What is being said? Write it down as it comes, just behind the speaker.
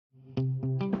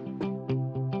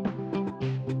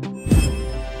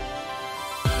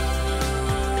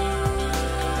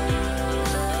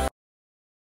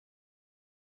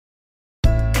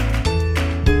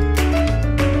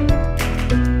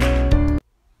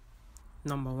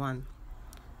Number one,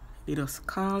 they just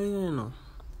call you, you know.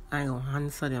 I gonna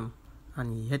answer them,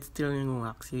 and yet still you gonna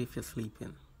ask you if you're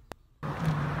sleeping. You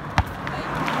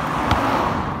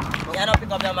don't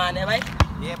pick up the man, right?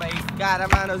 Yeah, but if God, the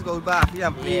man just go back. You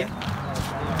don't play. Yeah.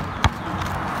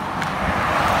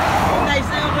 Nice,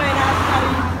 I'm going to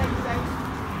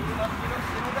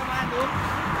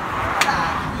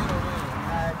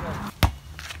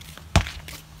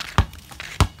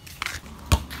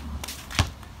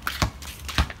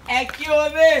Hey,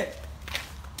 Cube!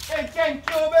 Hey, Ken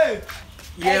Cube!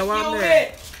 Yeah, one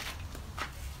there.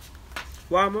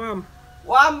 One.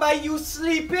 One by you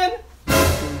sleeping?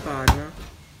 Partner.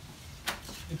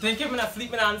 You think you're gonna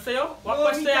sleep and answer you? What No,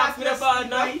 question you ask me about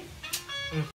now?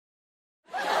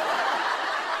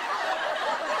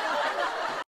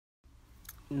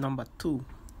 Number two,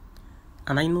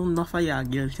 and I know enough of y'all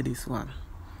guilty this one.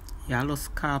 Y'all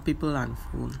just call people on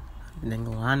phone, and then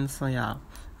go answer y'all,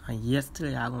 and yes, still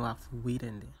y'all gonna have to wait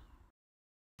in there.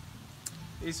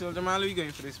 Hey, so the man, we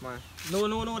going for this, man? No,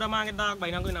 the man get dark by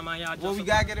now going to my yard. Well, we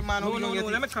gotta get the man. No,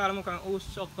 let me call him. Oh,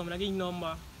 shut up, I get his number.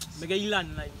 I get his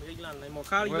landline. More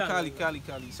call his landline.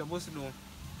 Cali. Supposed to do.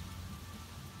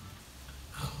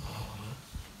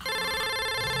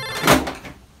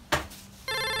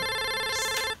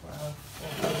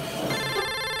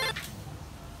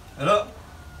 Hello?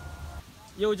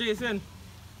 Yo, Jason.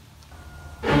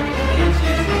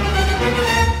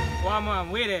 Wow,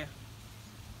 man, wait there.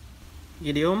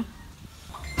 You the home?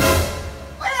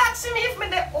 Why you asking me if me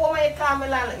dey home and you call me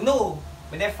landline? No,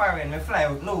 me dey foreign, me fly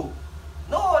out. No,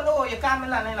 you call me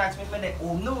landline and ask me if me dey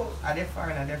home. No, I dey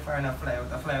foreign, I fly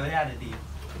out. I fly out the other day.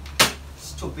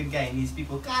 Stupid Guyanese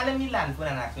people calling me land phone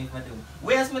and ask me if I do.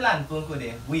 Where's my land phone go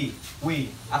there? Wait.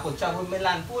 I could travel with my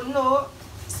land phone. No.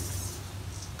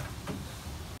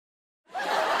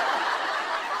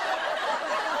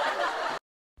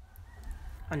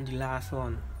 And the last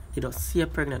one, you just see a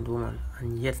pregnant woman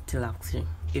and yet still asking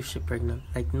if she's pregnant.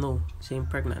 Like, no, she ain't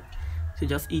pregnant. She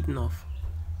just eating off.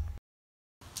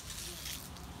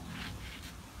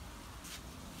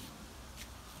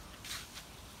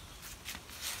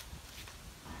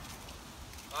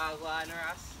 Go on,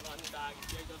 Ras. Dog,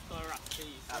 you just call Rasta.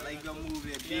 I like your move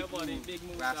there. Yeah, buddy, big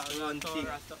move. Rasta one thing.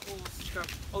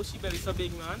 Oh, she belly so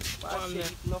big, man.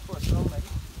 No first no man.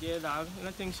 Yeah, dog.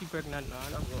 I think she pregnant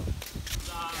now.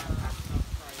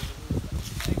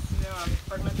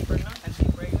 Pregnant? And she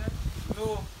pregnant?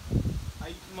 No.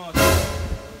 I must.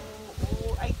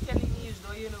 Oh, I telling you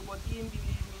though, you know, but you didn't believe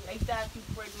me. I thought you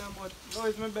pregnant, but No,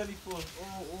 it's my belly full.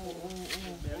 oh.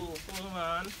 Full,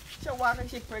 man. So why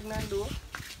is she pregnant though?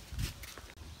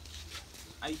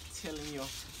 I telling you,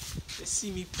 they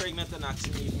see me pregnant and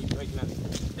asking me if me pregnant.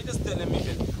 They just telling me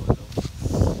belly full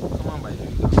though. Come on, boy, here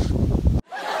we go.